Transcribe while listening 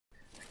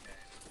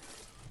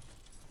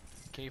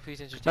Can you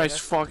please entertain Nice us?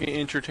 fucking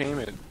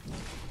entertainment.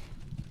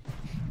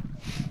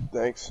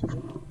 Thanks.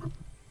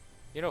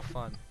 You're no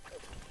fun.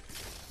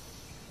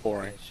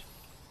 Boring.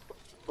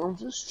 Bitch. I'm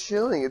just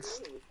chilling.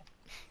 It's.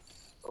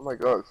 Oh my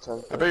god, it's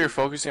 10. I bet you're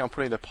focusing on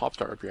putting the pop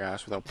tart up your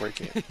ass without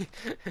breaking it.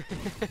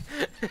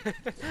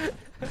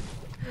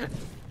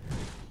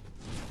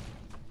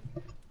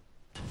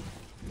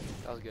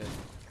 That was good.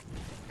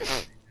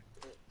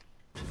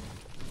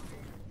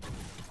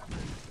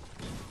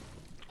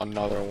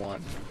 Another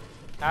one.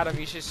 Adam,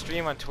 you should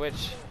stream on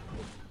Twitch.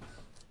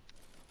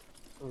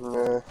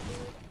 Nah.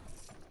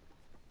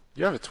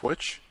 You have a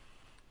Twitch?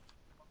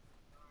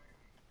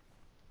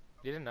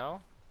 You didn't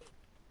know?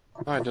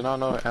 No, I did not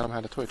know Adam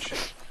had a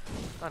Twitch.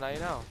 Oh, now you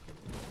know.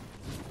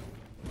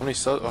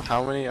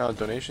 How many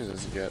donations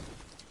does he get?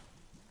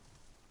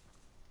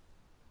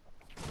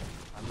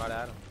 I'm not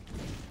Adam.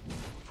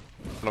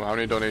 Adam, how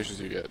many donations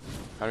do you get?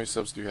 How many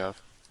subs do you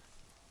have?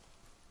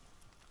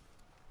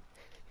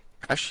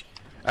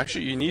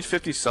 Actually, you need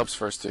 50 subs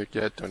first to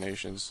get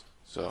donations.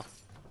 So,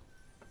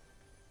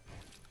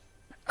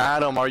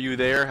 Adam, are you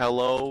there?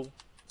 Hello.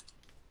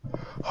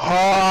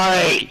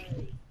 Hi!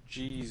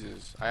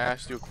 Jesus, I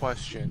asked you a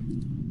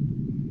question.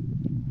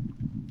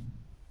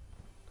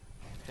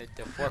 Hit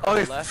the fork on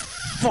Okay, the left.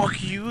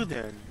 fuck you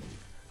then.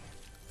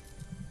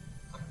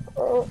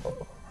 Oh.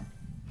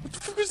 What the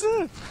fuck is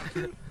that?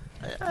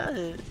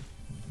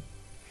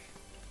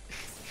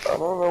 I don't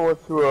know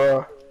what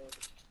to,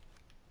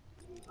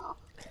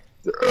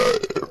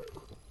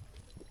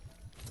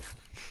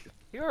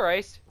 You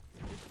alright?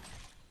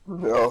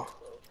 No.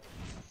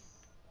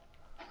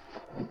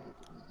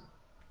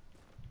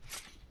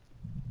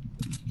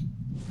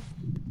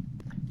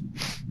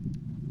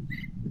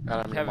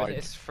 Adam, your Kevin, mic.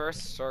 it's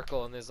first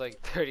circle and there's like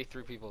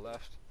 33 people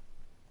left.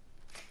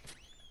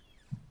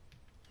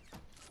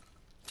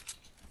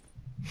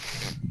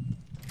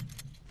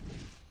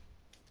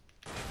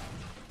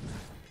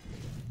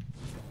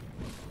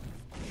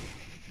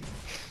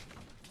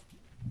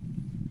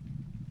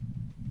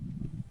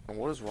 And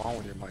what is wrong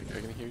with your mic?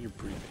 I can hear you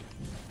breathing.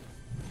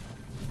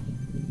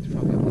 It's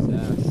probably up his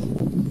ass.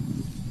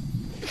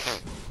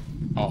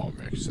 Oh,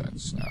 makes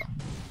sense now.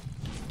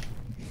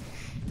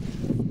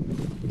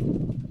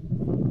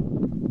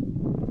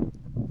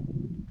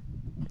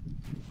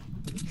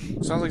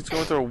 Sounds like it's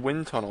going through a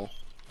wind tunnel.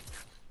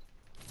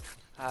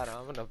 Adam,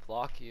 I'm gonna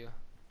block you.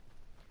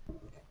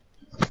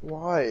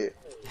 Why?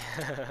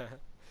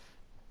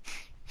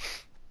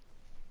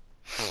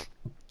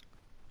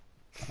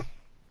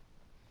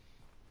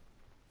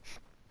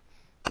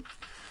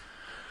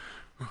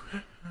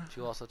 Do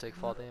you also take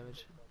fall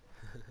damage?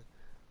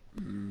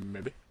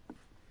 Maybe.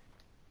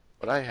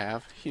 But I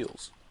have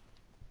heals.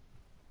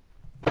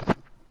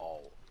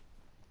 Oh.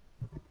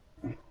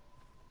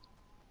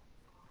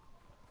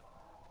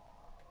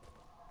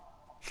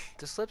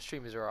 The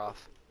slipstreams are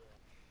off.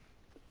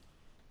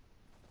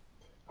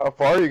 How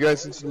far are you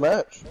guys into the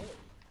match?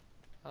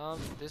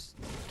 There's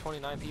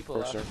 29 people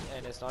First left, circle.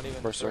 and it's not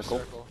even First first circle.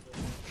 circle.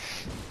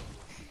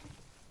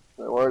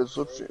 Then why are the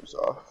slipstreams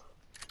off?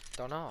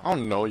 Don't know. I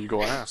don't know, you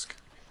go ask.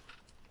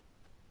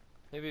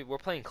 Maybe we're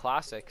playing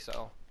classic,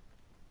 so.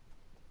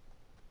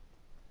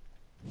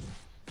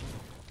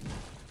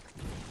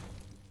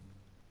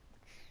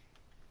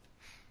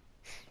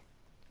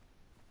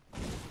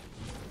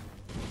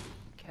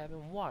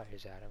 Kevin, why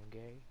is Adam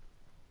gay?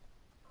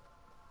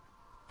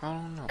 I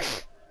don't know.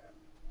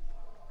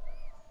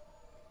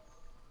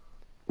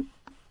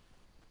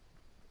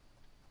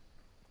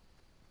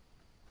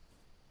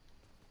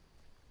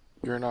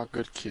 You're not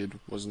good, kid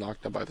was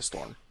knocked out by the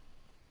storm.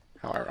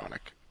 How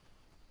ironic.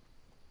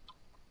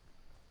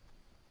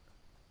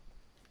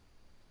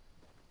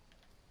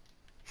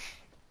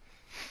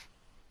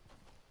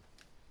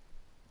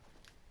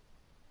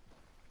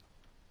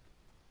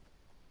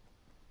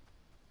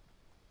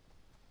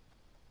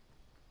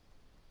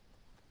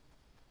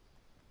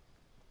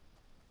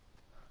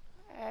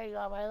 I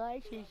got my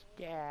license,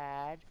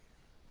 Dad.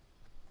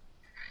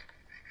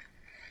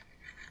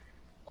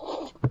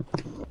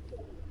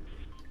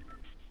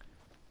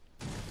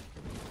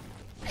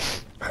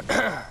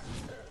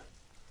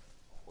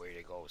 Way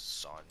to go,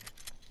 son.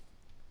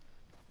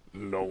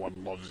 No one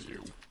loves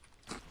you.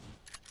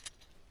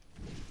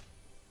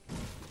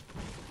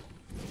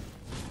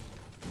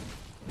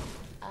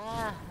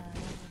 I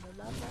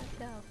love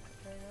myself.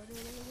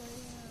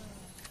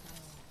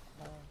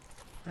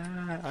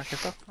 I can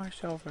fuck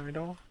myself and I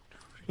don't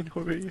need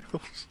nobody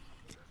else.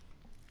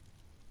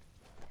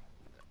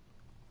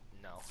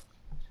 No.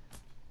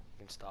 You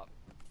can stop.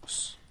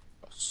 Yes.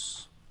 Yes.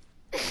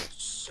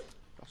 Yes.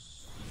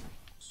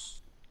 Yes.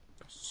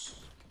 Yes.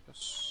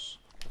 Yes.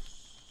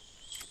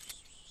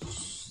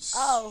 Yes.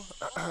 Oh!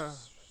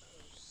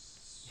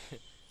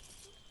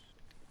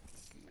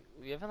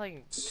 We haven't like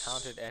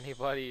encountered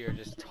anybody or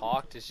just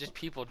talked. It's just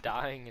people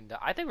dying and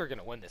I think we're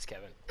gonna win this,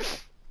 Kevin.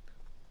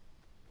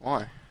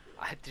 Why?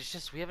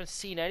 We haven't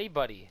seen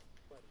anybody.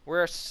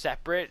 We're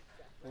separate.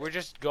 We're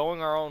just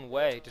going our own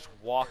way, just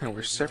walking. We're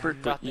There's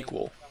separate but nothing-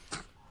 equal.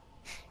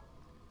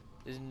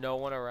 There's no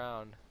one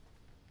around.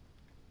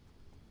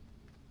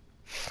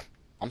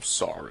 I'm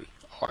sorry.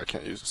 Oh, I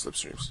can't use the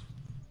slipstreams.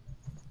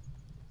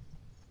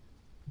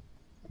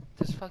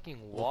 There's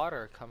fucking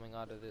water coming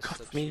out of this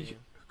slipstream.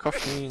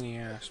 Cuff me in the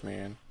ass,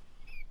 man.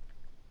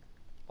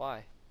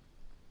 Why?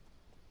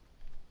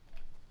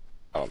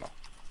 I don't know.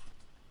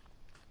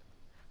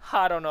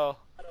 I don't know.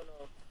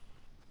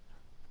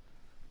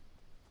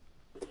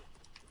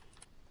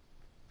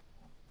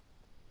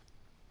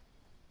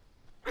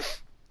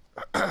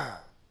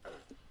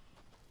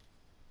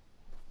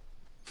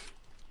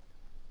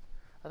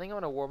 I think I'm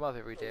gonna warm up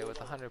every day with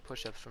 100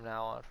 push-ups from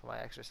now on for my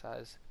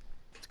exercise.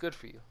 It's good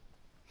for you.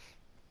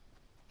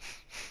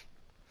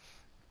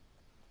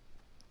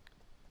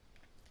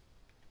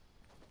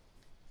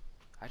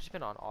 I've just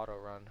been on auto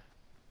run.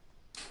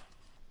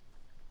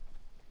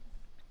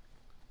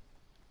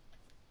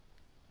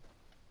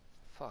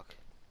 Fuck.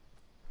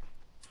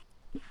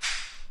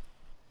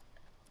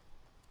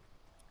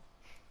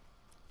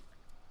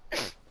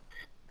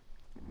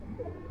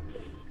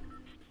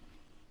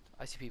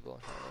 I see people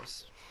in front of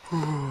us.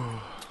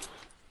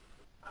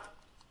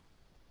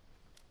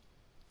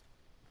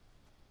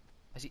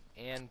 I see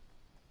an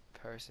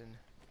person.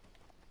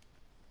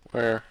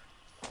 Where?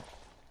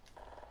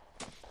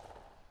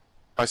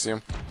 I see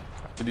him.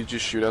 Did you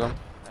just shoot at him?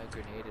 I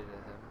grenaded at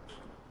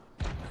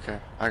them. Okay,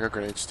 I got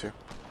grenades too.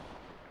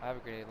 I have a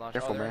grenade launcher.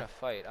 Careful, Oh, they're in man. a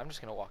fight. I'm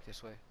just gonna walk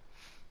this way.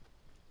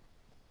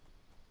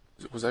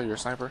 Was that your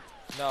sniper?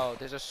 No,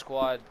 there's a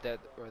squad that,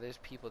 or there's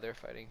people they're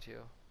fighting too.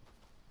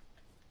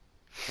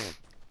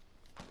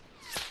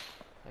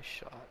 Nice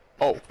shot.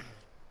 Oh.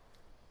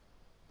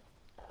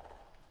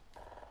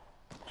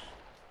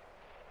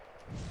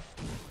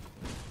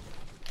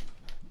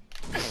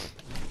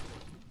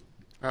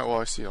 Alright,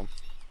 well, I see him.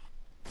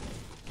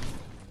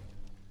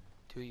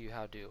 Do you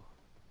how do?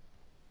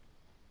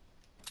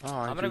 Oh,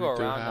 I'm gonna go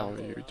around how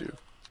them. you do.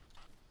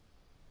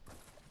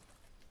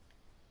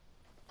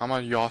 I'm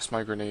gonna yoss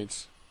my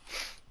grenades.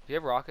 Do you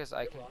have rockets?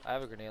 I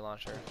have a grenade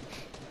launcher.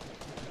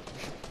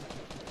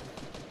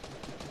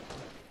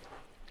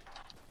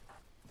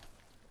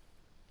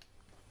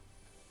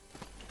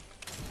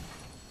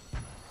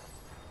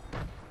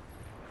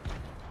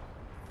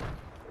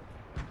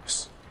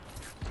 Yes.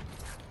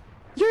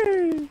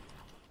 Yay!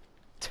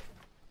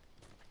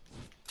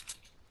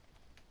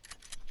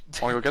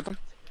 Wanna go get them?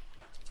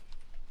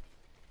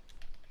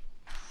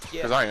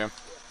 Yeah. Cause I am.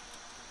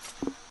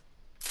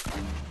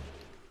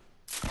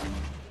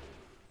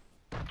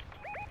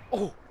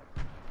 Oh!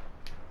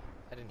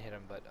 I didn't hit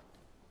him, but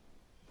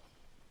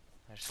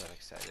I just got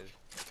excited.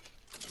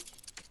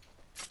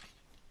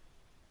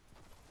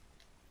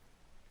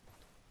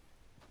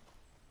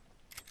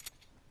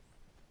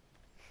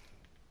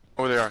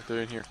 Oh, they are.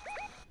 They're in here.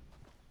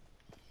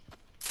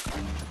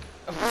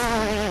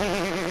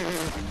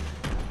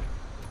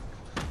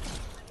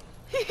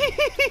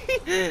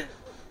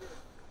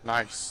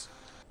 Nice.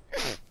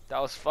 That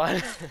was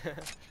fun.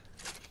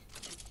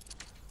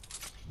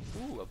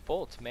 Ooh, a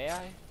bolt, may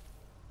I?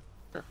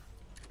 Sure.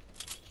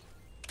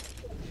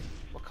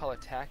 What color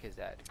tack is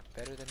that?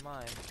 Better than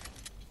mine.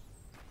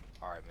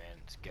 Alright, man,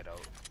 let's get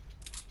out.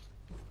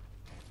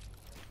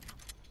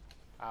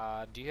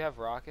 Do you have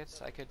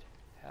rockets I could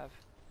have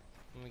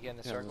when we get in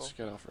the Yeah, circle? let's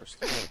get out first.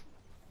 I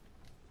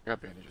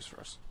got bandages for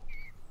us.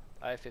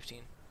 I have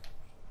 15.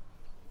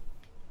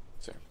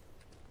 Same.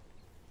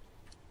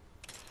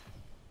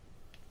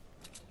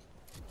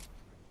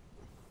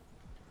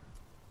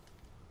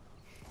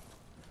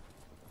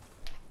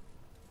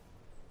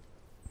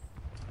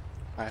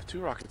 I have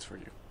 2 rockets for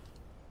you.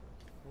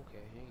 Okay,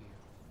 here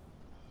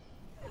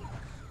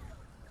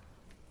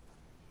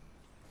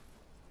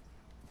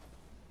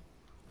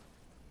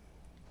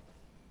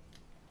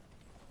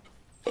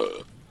you.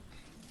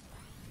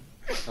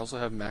 I also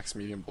have max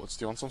medium bullets.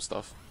 Do you want some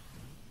stuff?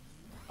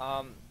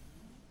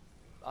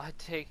 I'd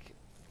take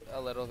a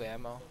little of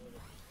ammo,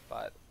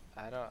 but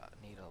I don't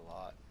need a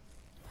lot.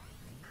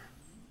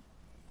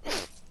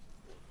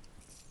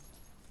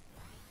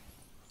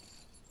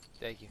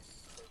 Thank you.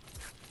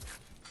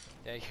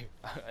 Thank you.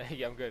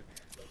 Yeah, I'm good.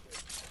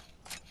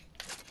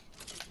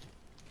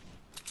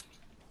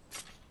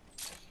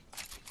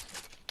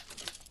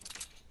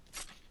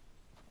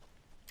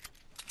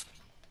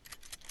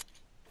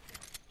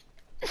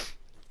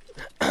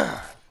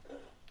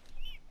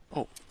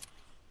 Oh.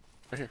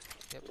 Right here.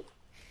 Yep.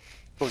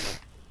 Oh, yeah.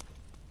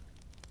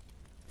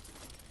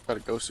 Gotta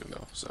go soon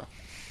though, so.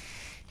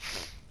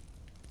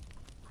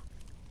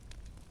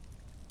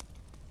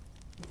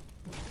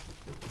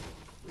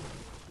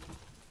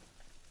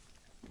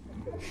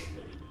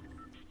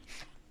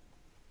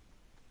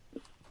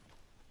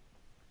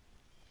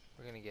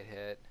 We're gonna get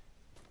hit.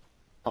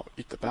 Oh,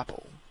 eat the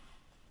apple.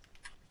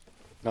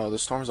 No, the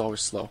storm's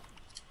always slow.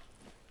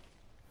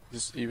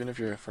 Just even if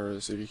you're at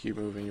first, if you keep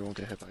moving, you won't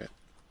get hit by it.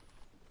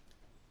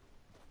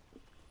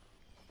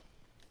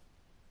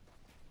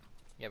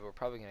 Yeah, but we're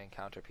probably gonna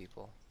encounter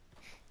people.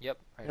 Yep.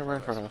 Yeah, right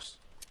in front of us.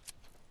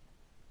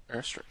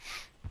 Airstrike.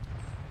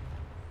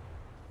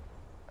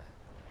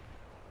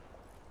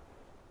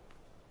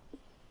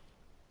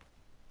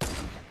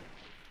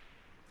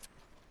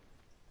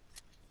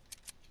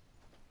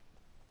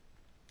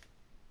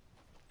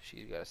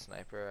 She's got a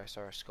sniper. I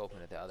saw her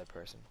scoping at the other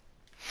person.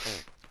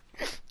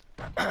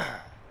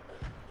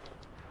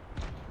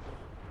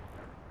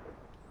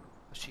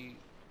 She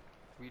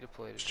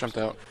redeployed. Just jumped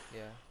out.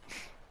 Yeah.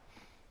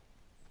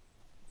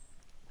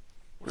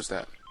 What is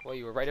that? Well,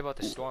 you were right about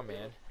the storm,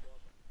 man.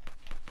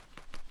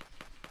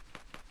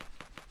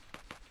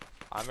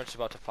 I'm just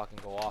about to fucking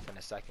go off in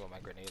a second with my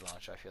grenade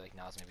launcher. I feel like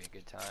now's gonna be a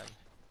good time.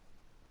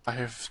 I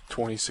have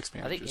 26 Are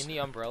bandages. they in the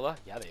umbrella?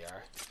 Yeah, they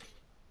are.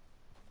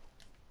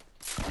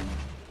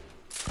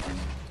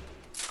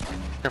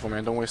 Careful,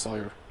 man. Don't waste all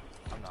your...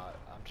 I'm not.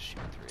 I'm just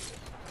shooting 3.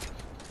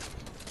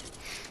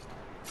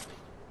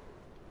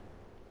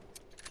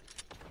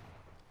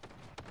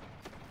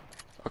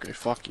 Okay,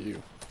 fuck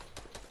you.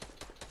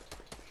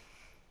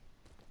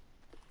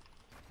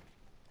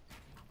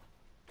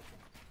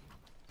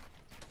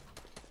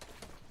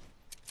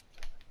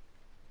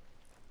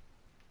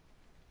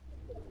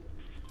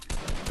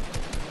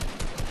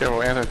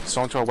 Careful, Anthony.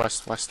 Someone to our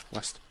west.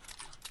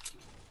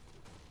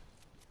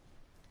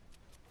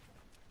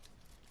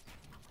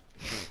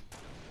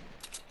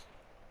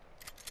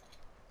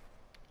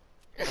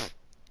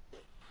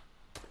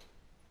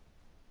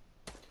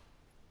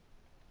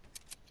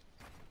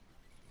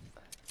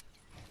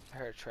 I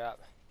heard a trap.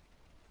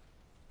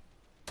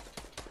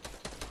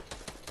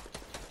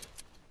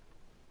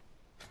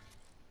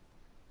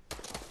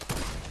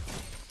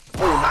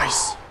 Oh,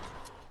 nice!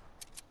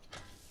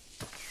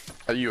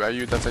 At you,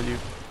 that's at you.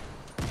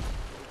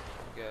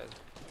 Good.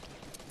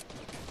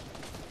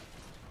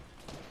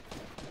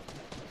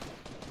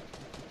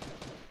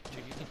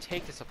 Dude, you can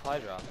take the supply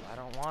drop. I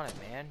don't want it,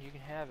 man. You can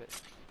have it.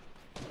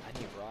 I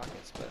need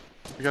rockets, but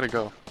We gotta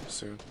go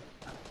soon.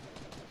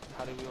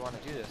 how do we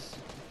want to do this?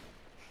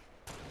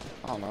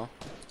 I don't know.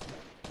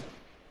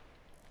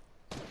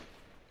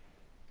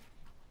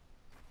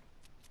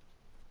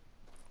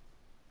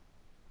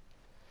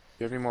 Do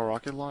you have any more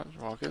rocket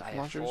I have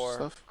launchers 4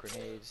 stuff?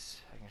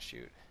 grenades I can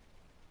shoot.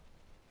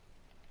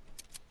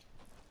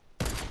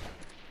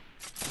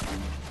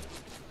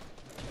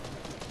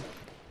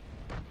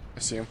 I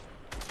see him.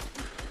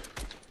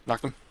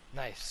 Knocked him.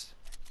 Nice. Is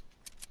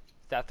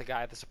that the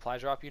guy at the supply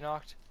drop you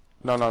knocked?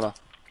 No.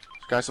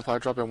 Guy supply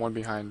drop and one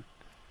behind.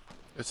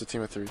 It's a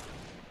team of 3.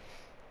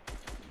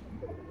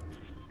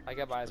 I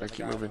got my eyes on the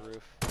keep guy on moving. the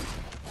roof.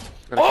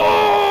 Gotta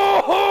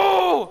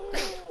Oh!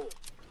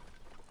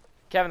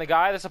 Kevin, the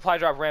guy at the supply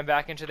drop ran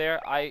back into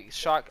there. I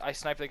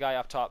sniped the guy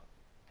up top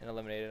and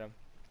eliminated him.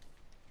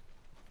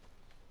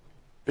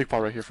 Big paw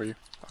right here for you.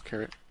 I'll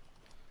carry it.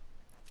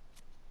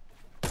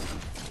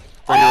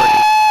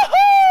 Right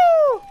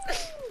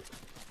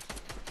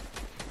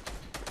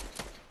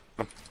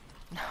here.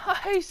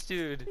 Nice,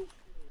 dude.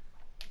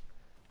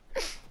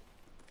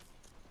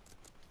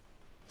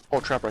 Oh,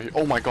 trap right here.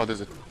 Oh my god,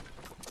 there's it.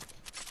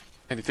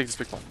 Andy, take this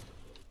big paw.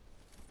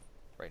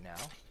 Right now?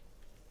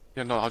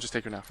 Yeah, no, I'll just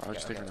take her now. I'll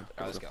just Okay, take her now.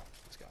 alright, let's go.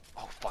 Let's go.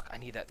 Oh fuck, I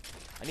need that.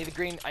 I need the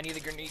green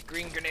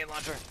grenade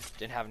launcher.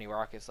 Didn't have any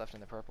rockets left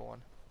in the purple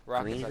one.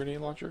 Rockets Green left.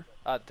 grenade launcher?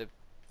 The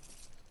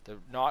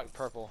not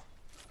purple.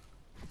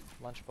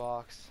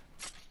 Lunchbox.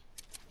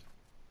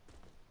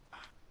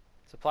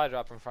 Supply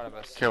drop in front of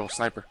us. Careful,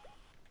 sniper.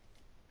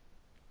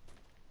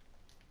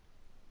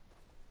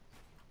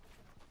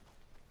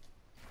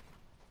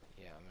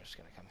 Yeah, I'm just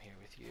gonna come here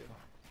with you.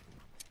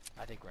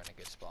 I think we're in a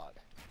good spot.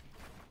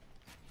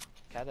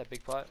 Can I have that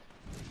big pot?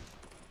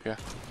 Yeah.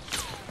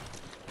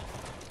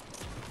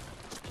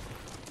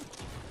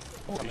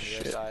 Come Holy on your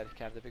shit. side.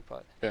 Can I have the big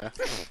pot? Yeah.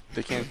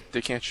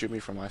 They can't shoot me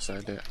from my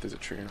side. There's a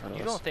trigger in front of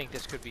You us. don't think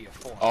this could be a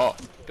 4? Oh.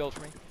 Build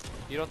for me.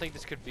 You don't think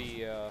this could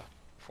be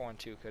 4 and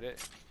 2, could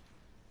it?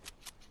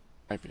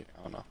 Might be.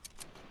 I don't know.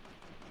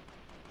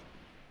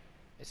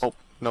 It's Oh,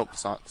 nope,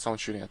 it's not.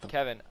 Someone's shooting at them.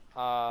 Kevin,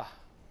 what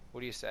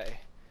do you say?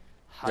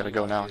 How You gotta do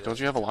go wanna now. do Don't this?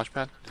 you have a launch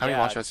pad? How many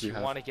Yeah, launch pads do you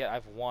have? want to get? I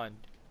have 1.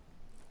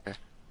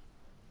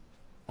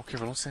 Okay,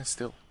 but don't stand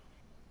still.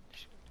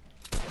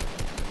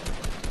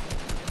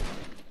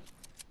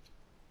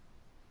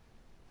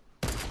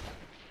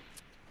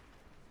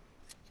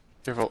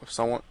 Careful,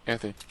 someone,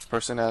 Anthony,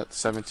 person at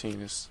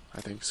 17 is,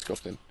 I think,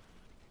 scoped in.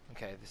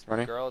 Okay, this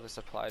Running? girl at the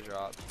supply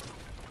drop.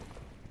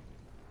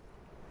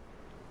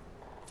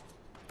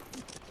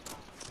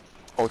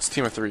 Oh, it's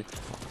team of 3.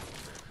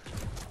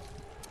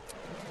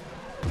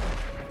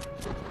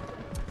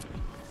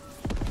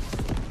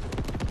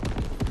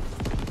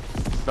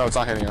 No, it's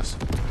not hitting us.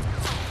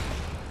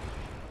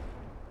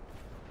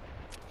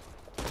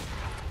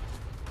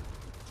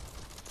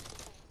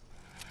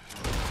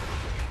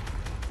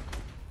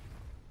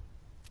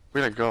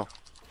 Where'd I go?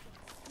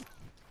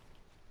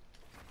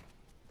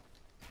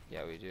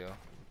 Yeah, we do.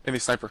 Any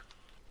sniper.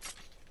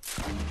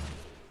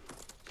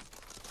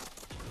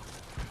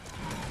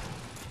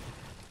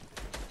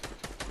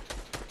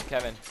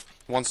 Kevin,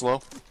 One's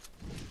low.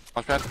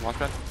 Launch pad, launch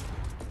pad.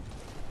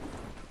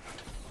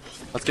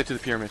 Let's get to the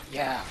pyramid.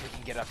 yeah, if we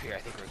can get up here, I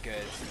think we're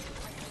good.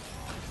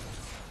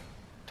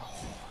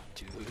 Oh,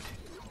 dude.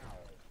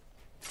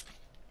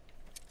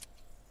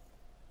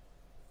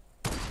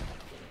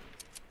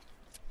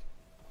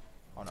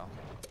 Oh no.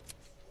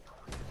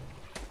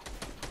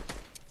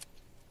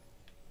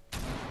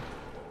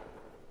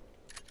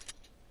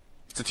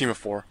 a team of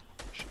 4.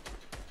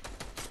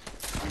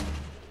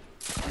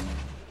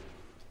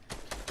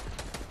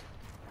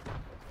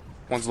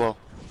 One's low.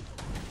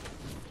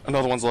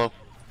 Another one's low.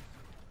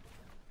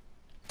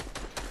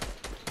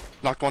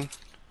 Knocked one.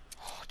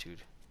 Oh,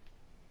 dude.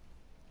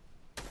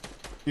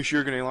 You shoot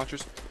your grenade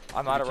launchers?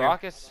 I'm If out you of can.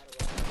 rockets.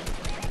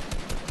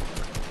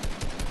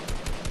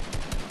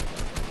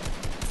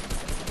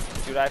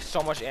 Dude, I have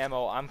so much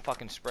ammo. I'm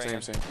fucking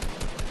spraying. Same.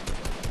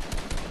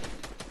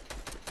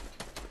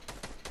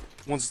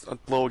 One's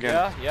low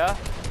again. Yeah.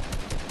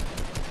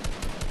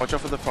 Watch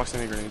out for the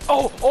proximity grenades.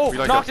 Oh, We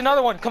like knocked that.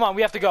 another one. Come on,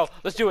 we have to go.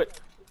 Let's do it.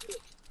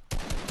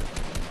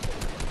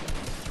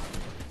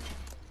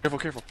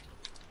 Careful.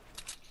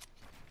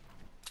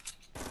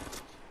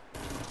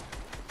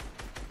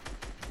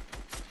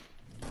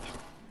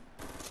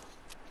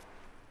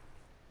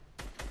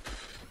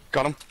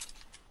 Got him.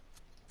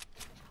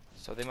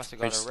 So they must have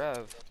got Nice. a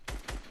rev.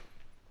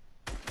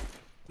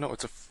 No,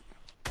 it's a.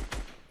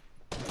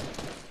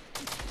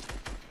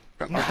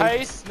 Knocked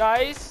him.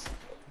 Nice.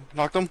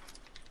 Knocked him.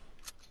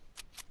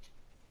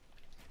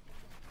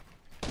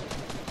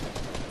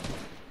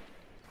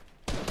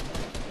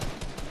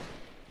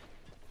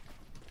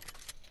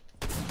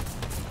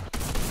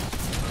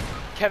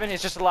 Kevin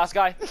is just the last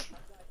guy.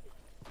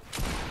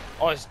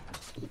 Oh, he's...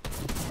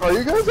 Are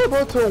you guys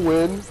about to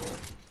win?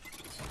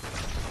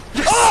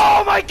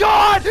 Oh my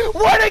God!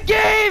 What a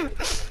game!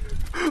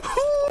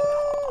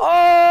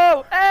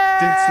 Oh,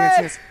 hey!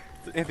 Dance.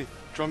 Anthony,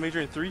 drum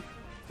major in 3.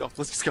 Oh,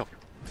 let's just go.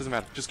 Doesn't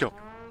matter. Just go.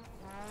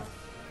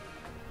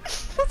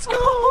 Let's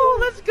go!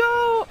 Let's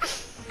go!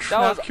 That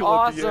was Trap kill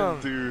at the awesome.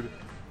 end, dude.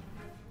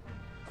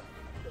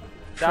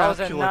 That was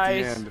a Trap kill at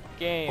the nice end.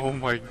 game. Oh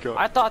my god.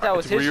 I thought that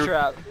was Were his you-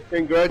 trap.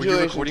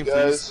 Congratulations, recording,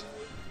 guys.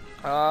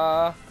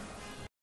 please?